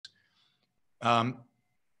Um,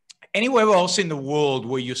 Anywhere else in the world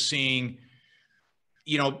where you're seeing,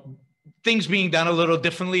 things being done a little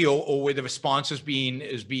differently, or where the response is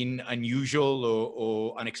being unusual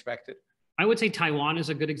or unexpected? I would say Taiwan is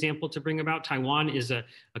a good example to bring about. Taiwan is a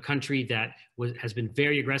country that has been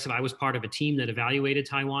very aggressive. I was part of a team that evaluated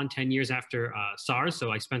Taiwan 10 years after SARS, so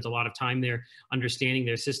I spent a lot of time there understanding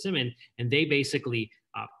their system, and they basically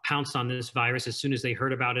pounced on this virus as soon as they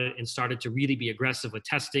heard about it and started to really be aggressive with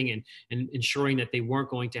testing and ensuring that they weren't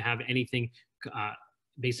going to have anything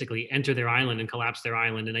basically enter their island and collapse their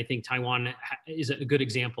island. And I think Taiwan is a good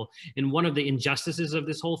example. And one of the injustices of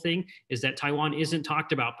this whole thing is that Taiwan isn't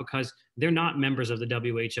talked about because they're not members of the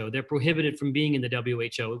WHO. They're prohibited from being in the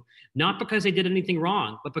WHO, not because they did anything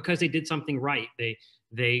wrong, but because they did something right.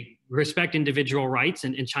 They respect individual rights,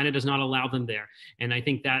 and China does not allow them there. And I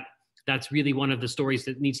think that's really one of the stories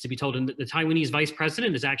that needs to be told. And the Taiwanese vice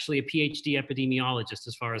president is actually a PhD epidemiologist,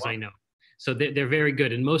 as far as I know. So they're very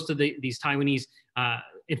good. And most of these Taiwanese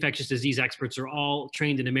infectious disease experts are all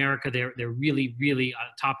trained in America. They're really, really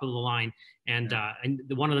top of the line. And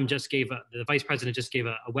one of them the vice president just gave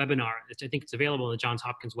a webinar. I think it's available on the Johns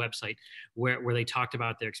Hopkins website where they talked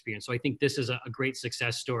about their experience. So I think this is a great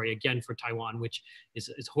success story, again, for Taiwan, which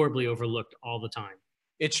is horribly overlooked all the time.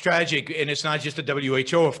 It's tragic. And it's not just the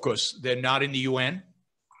WHO, of course. They're not in the UN.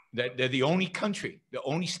 They're the only country, the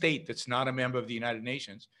only state that's not a member of the United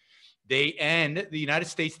Nations. And the United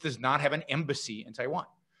States does not have an embassy in Taiwan.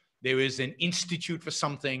 There is an institute for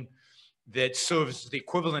something that serves the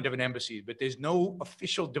equivalent of an embassy, but there's no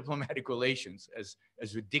official diplomatic relations, as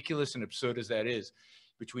ridiculous and absurd as that is,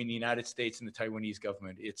 between the United States and the Taiwanese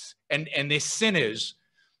government. And their sin is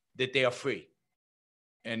that they are free,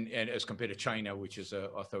 and as compared to China, which is an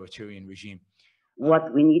authoritarian regime.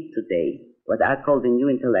 What we need today, what I call the new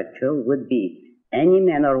intellectual, would be any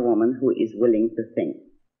man or woman who is willing to think.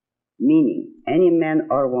 Meaning, any man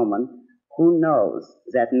or woman who knows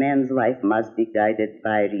that man's life must be guided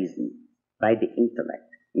by reason, by the intellect,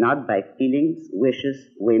 not by feelings, wishes,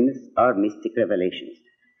 whims, or mystic revelations.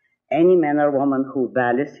 Any man or woman who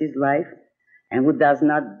values his life and who does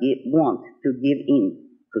not want to give in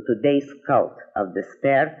to today's cult of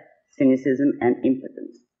despair, cynicism, and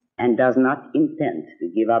impotence, and does not intend to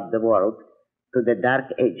give up the world to the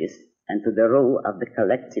dark ages and to the rule of the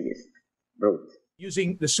collectivist brute.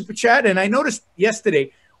 Using the super chat. And I noticed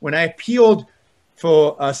yesterday when I appealed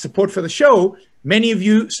for support for the show, many of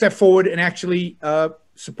you stepped forward and actually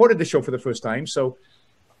supported the show for the first time. So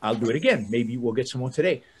I'll do it again. Maybe we'll get some more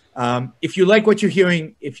today. If you like what you're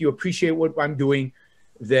hearing, if you appreciate what I'm doing,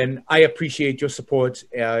 then I appreciate your support.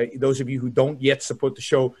 Those of you who don't yet support the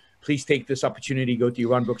show, please take this opportunity. Go to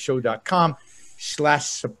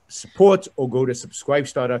yaronbrookshow.com/support or go to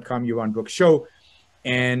subscribestar.com, Yaron Brook Show.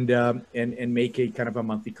 And make a kind of a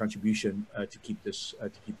monthly contribution to keep this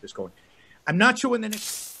going. I'm not sure when the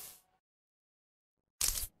next